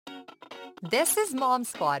This is Mom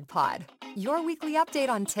Squad Pod, your weekly update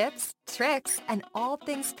on tips, tricks, and all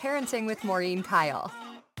things parenting with Maureen Kyle.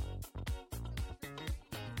 Maureen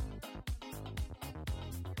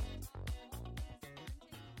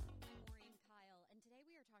Kyle, and today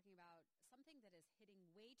we are talking about something that is hitting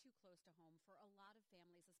way too close to home for a lot of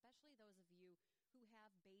families, especially those of you who have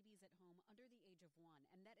babies at home under the age of 1,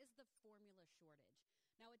 and that is the formula shortage.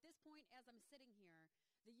 Now, at this point, as I'm sitting here,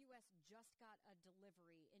 the U.S. just got a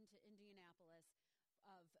delivery into Indianapolis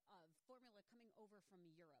of formula coming over from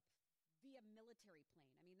Europe via military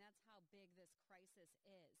plane. I mean, that's how big this crisis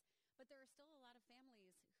is. But there are still a lot of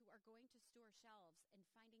families who are going to store shelves and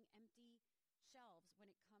finding empty shelves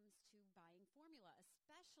when it comes to buying formula,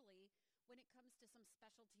 especially when it comes to some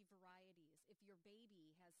specialty varieties. If your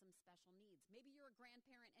baby has some special needs, maybe you're a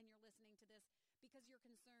grandparent and you're listening to this because you're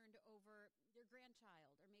concerned over your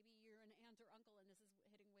grandchild, or maybe you're an aunt or uncle and this is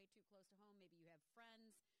hitting way too close to home. Maybe you have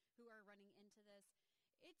friends who are running into this.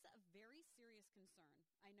 It's a very serious concern.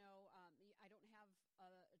 I know I don't have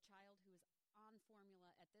a child who is on formula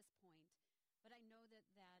at this point, but I know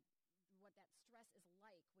that what that stress is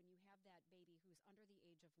like when you have that baby who's under the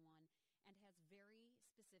age of 1 and has very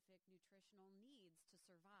specific nutritional needs to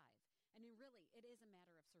survive. I mean, really, it is a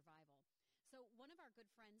matter of survival. So one of our good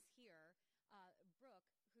friends here, Brooke,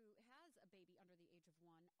 who has a baby under the age of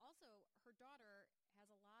 1, also her daughter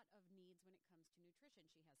has a lot of needs when it comes to nutrition.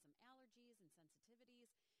 She has some allergies and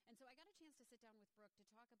sensitivities. And so I got a chance to sit down with Brooke to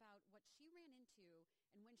talk about what she ran into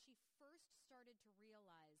and when she first started to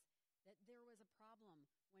realize that there was a problem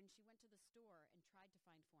when she went to the store and tried to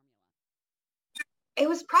find formula.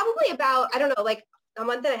 It was probably about, I don't know, like a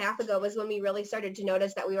month and a half ago was when we really started to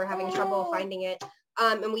notice that we were having trouble finding it.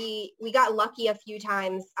 And we got lucky a few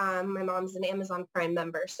times. My mom's an Amazon Prime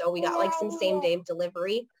member, so we got like some same day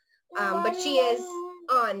delivery. But she is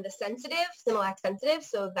on the Similac sensitive,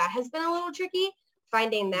 so that has been a little tricky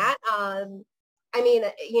finding that. I mean,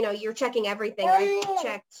 you know, you're checking everything. I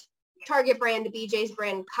checked Target brand, BJ's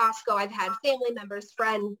brand, Costco. I've had family members,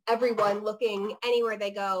 friends, everyone looking anywhere they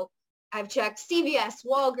go. I've checked CVS,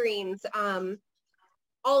 Walgreens,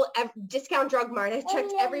 Discount Drug Mart. I've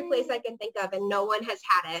checked every place I can think of, and no one has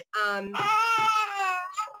had it.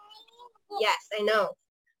 Yes, I know.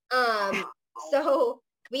 So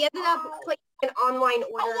we ended up placing an online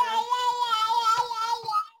order.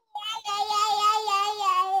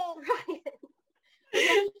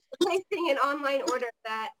 Placing an online order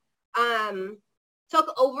that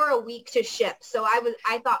took over a week to ship. So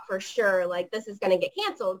I thought for sure like this is going to get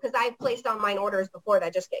canceled because I've placed online orders before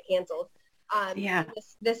that just get canceled.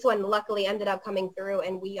 This one luckily ended up coming through,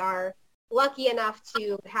 and we are lucky enough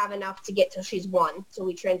to have enough to get till she's 1. So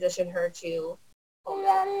we transitioned her to home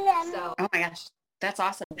milk. So oh my gosh, that's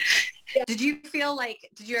awesome. Yeah. Did you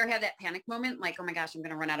ever have that panic moment? Like, oh my gosh, I'm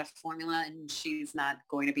going to run out of formula and she's not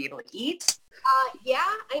going to be able to eat? Yeah,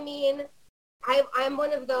 I mean, I'm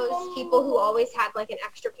one of those people who always had like an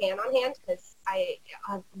extra pan on hand because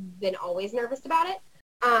I've been always nervous about it.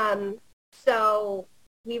 So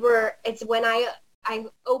it's when I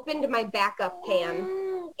opened my backup pan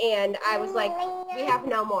and I was like, we have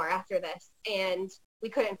no more after this. And we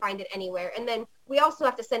couldn't find it anywhere. And then we also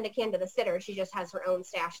have to send a can to the sitter. She just has her own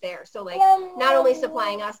stash there. So like not only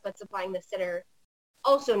supplying us, but supplying the sitter,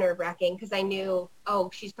 also nerve-wracking because I knew,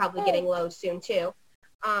 she's probably getting low soon too.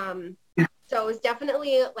 So it was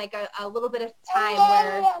definitely like a little bit of time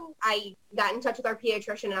where I got in touch with our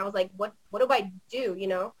pediatrician and I was like, what do I do, you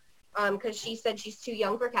know? Because she said she's too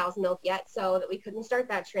young for cow's milk yet, so that we couldn't start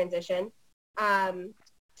that transition.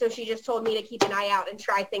 So she just told me to keep an eye out and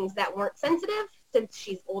try things that weren't sensitive since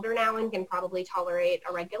she's older now and can probably tolerate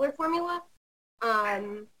a regular formula.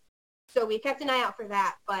 So we kept an eye out for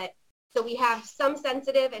that, so we have some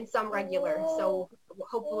sensitive and some regular. So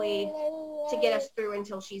hopefully to get us through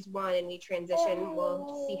until she's 1 and we transition,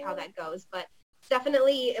 we'll see how that goes. But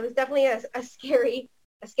it was definitely a scary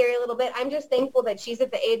little bit. I'm just thankful that she's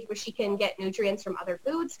at the age where she can get nutrients from other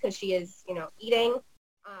foods because she is, you know, eating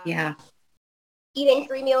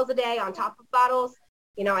 3 meals a day on top of bottles.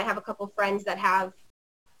 You know, I have a couple friends that have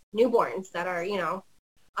newborns that are, you know,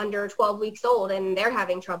 under 12 weeks old and they're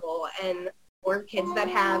having trouble, or kids that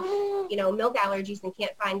have, you know, milk allergies and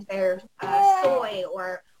can't find their soy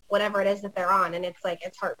or whatever it is that they're on. And it's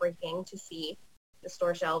heartbreaking to see the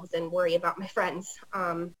store shelves and worry about my friends.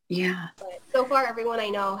 But so far, everyone I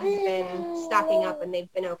know has been stocking up and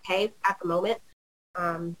they've been okay at the moment.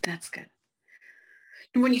 That's good.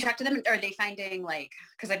 And when you talk to them, are they finding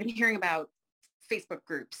because I've been hearing about Facebook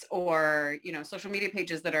groups or, social media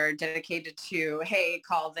pages that are dedicated to, hey,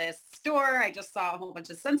 call this store. I just saw a whole bunch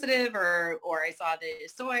of sensitive or I saw the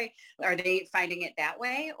soy. Are they finding it that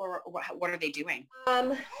way or what are they doing?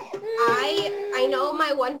 I know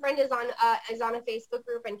my one friend is on a Facebook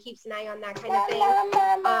group and keeps an eye on that kind of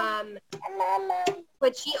thing.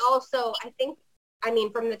 But she also,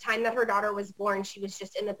 from the time that her daughter was born, she was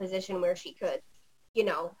just in the position where she could,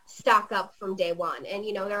 stock up from day one. And,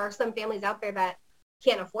 there are some families out there that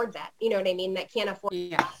can't afford that, you know what I mean? That can't afford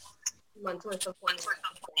months worth of formula,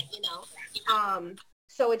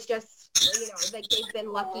 so it's just, like they've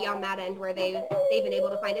been lucky on that end where they've been able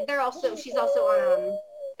to find it. She's also on,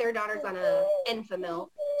 their daughter's on a Enfamil.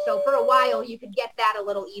 So for a while you could get that a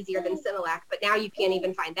little easier than Similac, but now you can't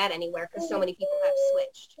even find that anywhere because so many people have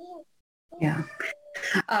switched. Yeah.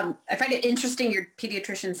 I find it interesting your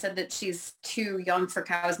pediatrician said that she's too young for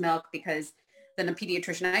cow's milk because then a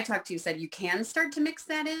pediatrician I talked to said you can start to mix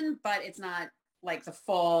that in, but it's not like the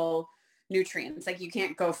full nutrients. Like you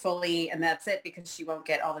can't go fully and that's it because she won't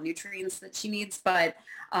get all the nutrients that she needs. But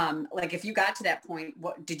like if you got to that point,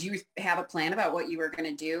 what did you have a plan about what you were going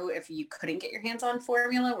to do if you couldn't get your hands on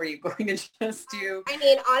formula? Were you going to just do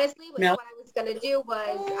honestly, milk? What I was going to do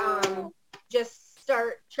was just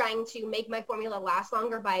start trying to make my formula last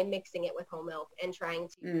longer by mixing it with whole milk and trying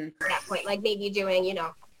to at that point, like maybe doing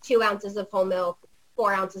 2 ounces of whole milk,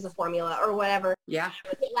 4 ounces of formula or whatever. Yeah,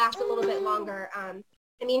 it lasts a little bit longer.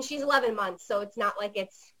 She's 11 months, so it's not like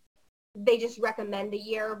they just recommend a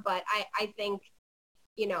year, but I think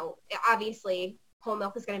obviously whole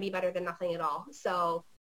milk is going to be better than nothing at all. So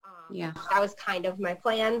that was kind of my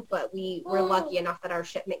plan, but we were lucky enough that our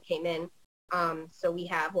shipment came in. So we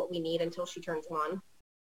have what we need until she turns 1.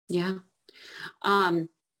 Yeah. I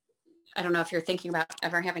don't know if you're thinking about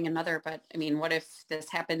ever having another, but what if this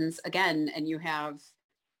happens again and you have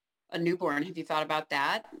a newborn? Have you thought about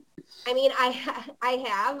that? I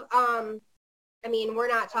have. We're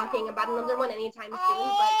not talking about another one anytime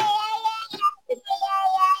soon,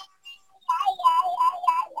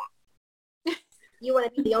 but you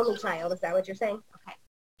want to be the only child, is that what you're saying? Okay.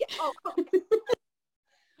 Yeah. Oh.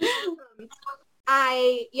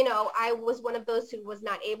 I was one of those who was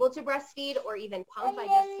not able to breastfeed or even pump.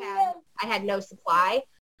 I had no supply.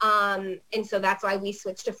 And so that's why we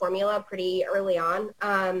switched to formula pretty early on.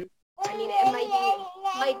 It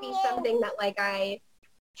might be something that like I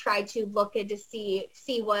try to look into see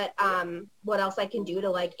what else I can do to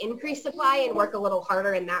like increase supply and work a little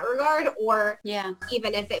harder in that regard. Or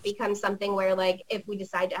even if it becomes something where like if we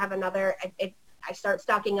decide to have another, I start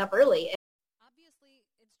stocking up early. Obviously,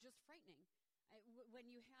 it's just frightening when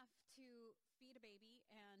you have to feed a baby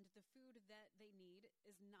and the food that they need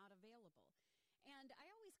is not available. And I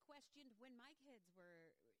always questioned when my kids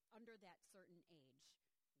were under that certain age,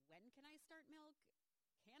 when can I start milk?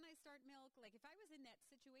 Can I start milk? Like if I was in that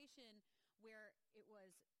situation where it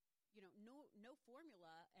was, no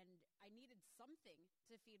formula and I needed something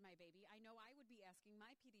to feed my baby, I know I would be asking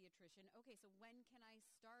my pediatrician, okay, so when can I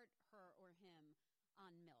start her or him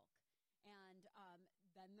on milk? And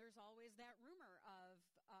then there's always that rumor of,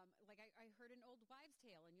 I heard an old wives'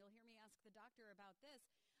 tale, and you'll hear me ask the doctor about this,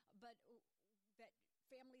 but that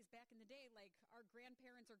families back in the day, like our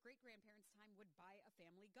grandparents or great-grandparents' time, would buy a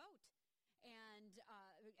family goat and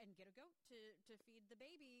get a goat to feed the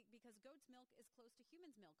baby because goat's milk is close to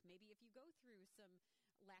human's milk. Maybe if you go through some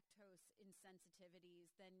lactose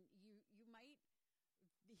insensitivities, then you might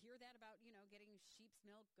hear that about, getting sheep's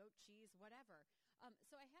milk, goat cheese, whatever.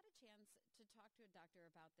 So I had a chance to talk to a doctor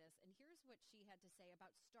about this, and here's what she had to say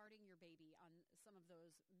about starting your baby on some of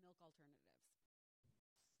those milk alternatives.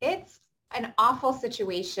 It's an awful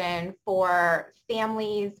situation for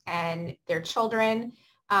families and their children,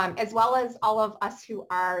 as well as all of us who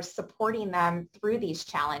are supporting them through these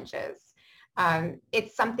challenges.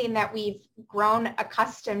 It's something that we've grown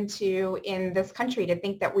accustomed to in this country, to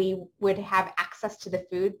think that we would have access to the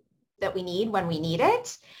food that we need when we need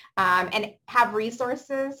it, and have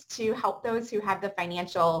resources to help those who have the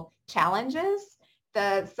financial challenges.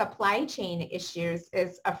 The supply chain issues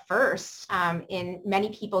is a first in many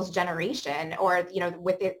people's generation, or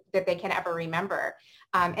with it that they can ever remember.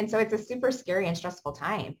 And so it's a super scary and stressful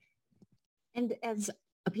time. And as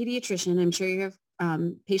a pediatrician, I'm sure you have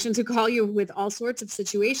patients who call you with all sorts of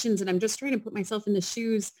situations, and I'm just trying to put myself in the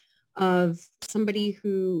shoes of somebody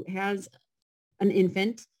who has an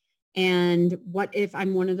infant. And what if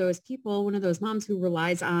I'm one of those people, one of those moms who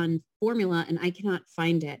relies on formula and I cannot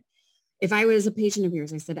find it? If I was a patient of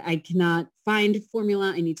yours, I said, I cannot find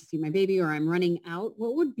formula, I need to feed my baby, or I'm running out,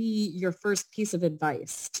 what would be your first piece of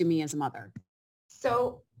advice to me as a mother?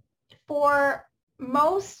 So for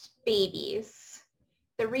most babies,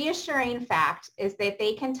 The reassuring fact is that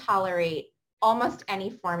they can tolerate almost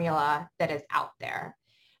any formula that is out there.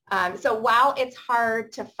 So while it's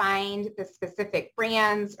hard to find the specific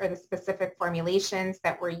brands or the specific formulations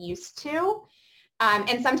that we're used to,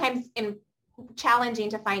 and sometimes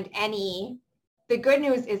challenging to find any, the good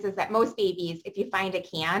news is that most babies, if you find a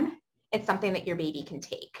can, it's something that your baby can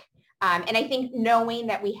take. And I think knowing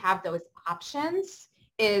that we have those options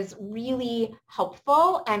is really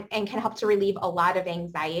helpful and can help to relieve a lot of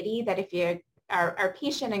anxiety that if you are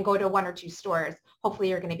patient and go to 1 or 2 stores, hopefully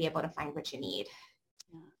you're going to be able to find what you need.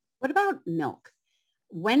 What about milk?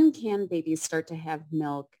 When can babies start to have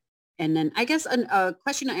milk? And then I guess a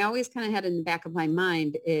question I always kind of had in the back of my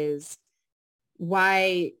mind is,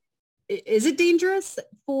 why is it dangerous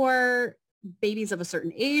for babies of a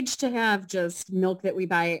certain age to have just milk that we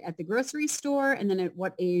buy at the grocery store? And then at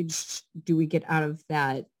what age do we get out of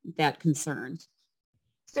that concern?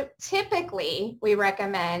 So typically we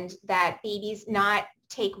recommend that babies not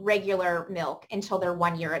take regular milk until they're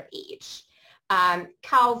 1 year of age.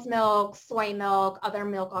 Cow's milk, soy milk, other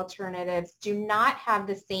milk alternatives do not have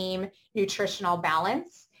the same nutritional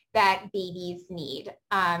balance that babies need.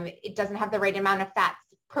 It doesn't have the right amount of fats,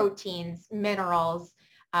 proteins, minerals,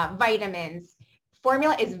 vitamins.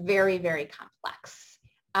 Formula is very, very complex.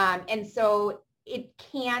 And so it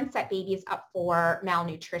can set babies up for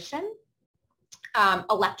malnutrition,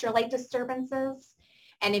 electrolyte disturbances.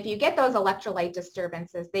 And if you get those electrolyte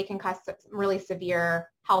disturbances, they can cause some really severe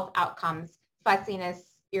health outcomes, fussiness,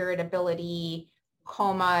 irritability,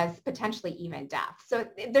 comas, potentially even death. So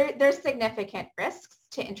there's significant risks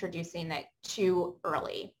to introducing it too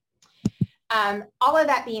early. All of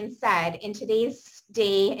that being said, in today's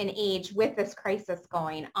day and age with this crisis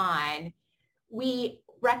going on, we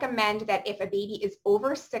recommend that if a baby is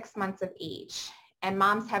over 6 months of age and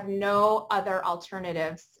moms have no other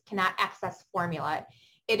alternatives, cannot access formula,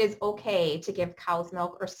 it is okay to give cow's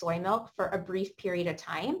milk or soy milk for a brief period of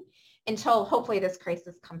time until hopefully this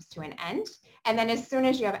crisis comes to an end. And then as soon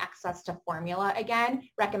as you have access to formula again,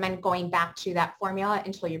 recommend going back to that formula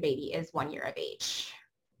until your baby is 1 year of age.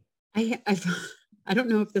 I don't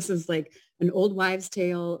know if this is like an old wives'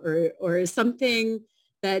 tale or something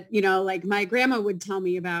that, like my grandma would tell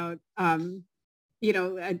me about,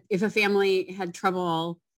 if a family had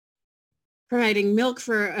trouble providing milk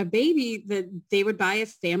for a baby, that they would buy a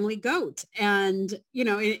family goat. And,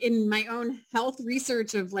 in my own health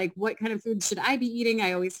research of like, what kind of food should I be eating?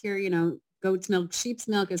 I always hear, goat's milk, sheep's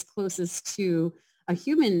milk is closest to a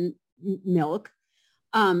human milk.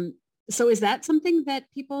 So is that something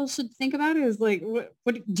that people should think about? Is like,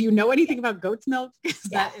 what do you know anything about goat's milk?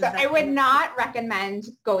 I would not recommend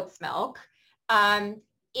goat's milk.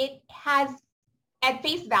 It has, at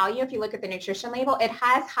face value, if you look at the nutrition label, it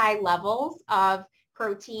has high levels of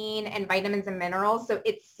protein and vitamins and minerals. So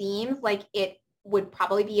it seems like it would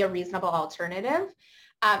probably be a reasonable alternative.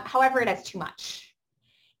 However, it has too much.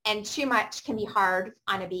 And too much can be hard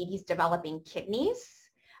on a baby's developing kidneys.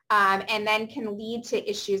 And then can lead to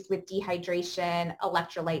issues with dehydration,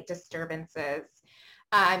 electrolyte disturbances.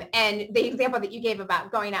 And the example that you gave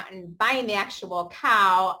about going out and buying the actual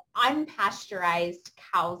cow, unpasteurized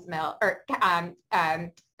cow's milk or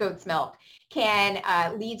goat's milk can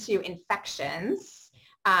lead to infections.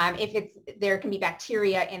 There can be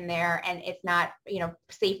bacteria in there and it's not,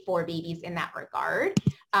 safe for babies in that regard.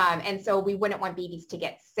 And so we wouldn't want babies to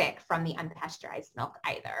get sick from the unpasteurized milk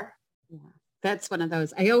either. Yeah. That's one of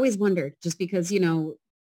those. I always wondered, just because,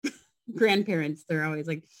 grandparents, they're always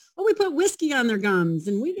like, oh, we put whiskey on their gums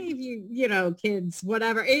and we gave you, kids,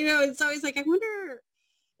 whatever. It's always like, I wonder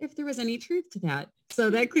if there was any truth to that.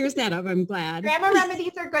 So that clears that up. I'm glad. Grandma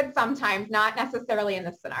remedies are good sometimes, not necessarily in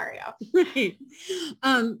this scenario. Right.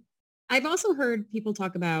 I've also heard people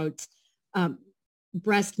talk about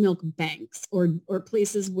breast milk banks or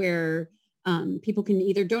places where people can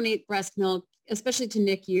either donate breast milk, especially to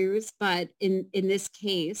NICUs, but in this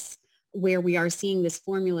case where we are seeing this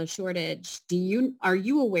formula shortage, are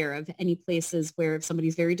you aware of any places where if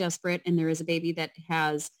somebody's very desperate and there is a baby that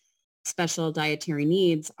has special dietary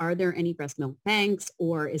needs, are there any breast milk banks,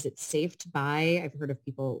 or is it safe to buy? I've heard of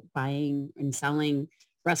people buying and selling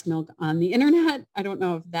breast milk on the internet. I don't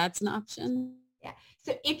know if that's an option. Yeah.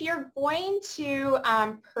 So if you're going to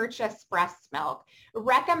purchase breast milk,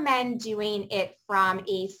 recommend doing it from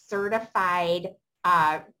a certified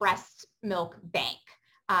breast milk bank.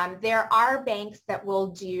 There are banks that will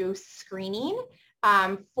do screening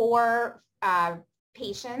for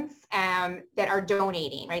patients that are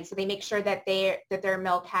donating, right? So they make sure that their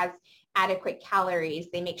milk has adequate calories.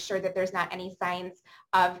 They make sure that there's not any signs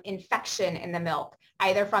of infection in the milk,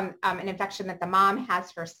 either from an infection that the mom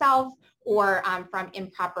has herself or from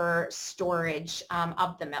improper storage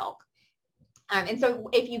of the milk. And so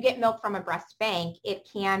if you get milk from a breast bank, it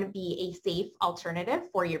can be a safe alternative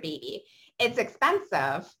for your baby. It's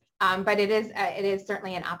expensive, but it is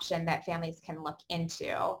certainly an option that families can look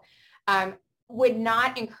into. Would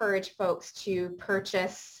not encourage folks to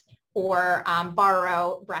purchase or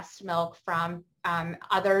borrow breast milk from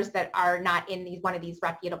others that are not in one of these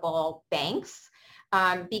reputable banks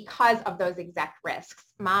because of those exact risks.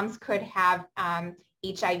 Moms could have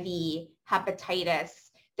HIV, hepatitis.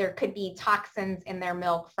 There could be toxins in their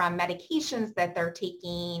milk from medications that they're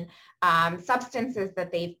taking, substances that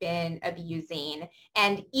they've been abusing.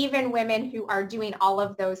 And even women who are doing all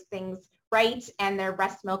of those things right and their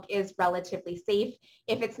breast milk is relatively safe,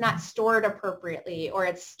 if it's not stored appropriately or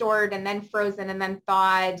it's stored and then frozen and then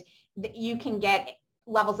thawed, you can get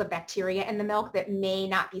levels of bacteria in the milk that may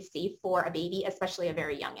not be safe for a baby, especially a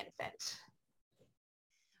very young infant.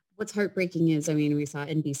 What's heartbreaking is, I mean, we saw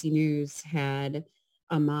NBC News had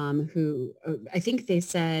a mom who, I think they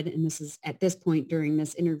said, and this is at this point during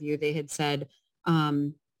this interview, they had said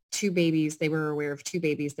two babies, they were aware of two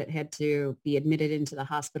babies that had to be admitted into the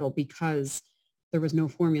hospital because there was no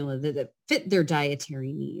formula that fit their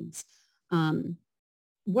dietary needs.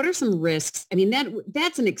 What are some risks? I mean,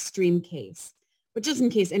 that's an extreme case, but just in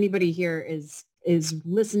case anybody here is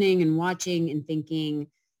listening and watching and thinking,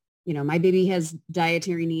 you know, my baby has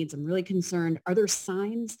dietary needs, I'm really concerned. Are there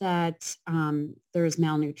signs that there's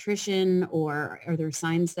malnutrition, or are there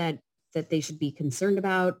signs that they should be concerned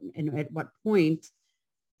about? And at what point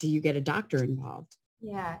do you get a doctor involved?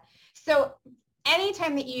 Yeah. So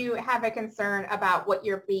anytime that you have a concern about what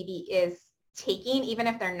your baby is taking, even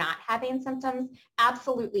if they're not having symptoms,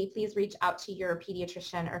 absolutely, please reach out to your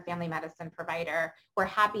pediatrician or family medicine provider. We're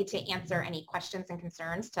happy to answer any questions and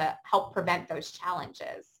concerns to help prevent those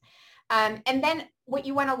challenges. And then what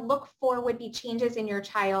you want to look for would be changes in your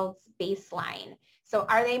child's baseline. So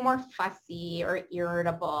are they more fussy or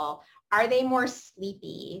irritable? Are they more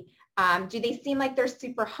sleepy? Do they seem like they're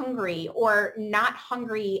super hungry or not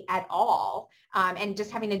hungry at all, and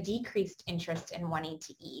just having a decreased interest in wanting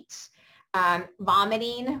to eat?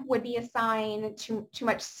 Vomiting would be a sign, too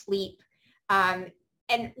much sleep, and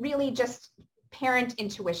really just parent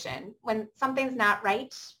intuition. When something's not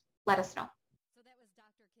right, let us know. So that was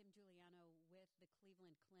Dr. Kim Guiliano with the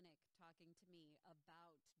Cleveland Clinic talking to me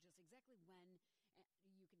about just exactly when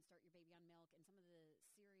you can start your baby on milk and some of the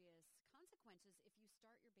serious consequences if you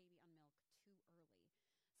start your baby on milk too early.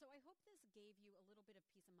 So I hope this gave you a little bit of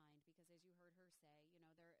peace of mind, because as you heard her say, you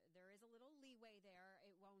know, there is a little leeway there.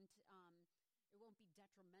 It won't be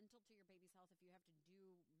detrimental to your baby's health if you have to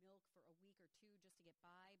do milk for a week or two just to get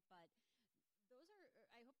by. But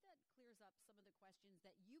I hope that clears up some of the questions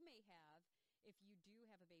that you may have if you do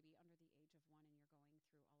have a baby under the age of 1 and you're going through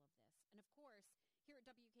all of this. And of course, here at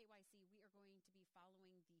WKYC, we are going to be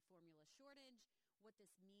following the formula shortage, what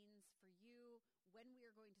this means for you, when we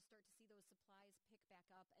are going to start to see those supplies pick back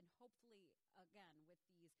up, and hopefully, again, with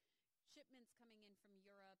these shipments coming in from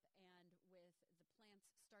Europe and with the plants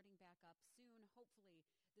starting back up soon, hopefully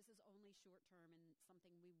this is only short term and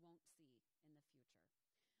something we won't see in the future.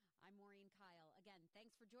 I'm Maureen Kyle. Again,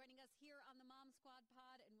 thanks for joining us here on the Mom Squad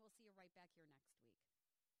Pod, and we'll see you right back here next week.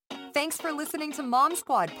 Thanks for listening to Mom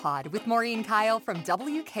Squad Pod with Maureen Kyle from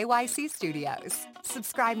WKYC Studios.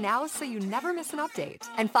 Subscribe now so you never miss an update,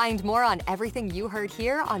 and find more on everything you heard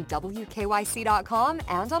here on WKYC.com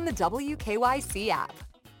and on the WKYC app.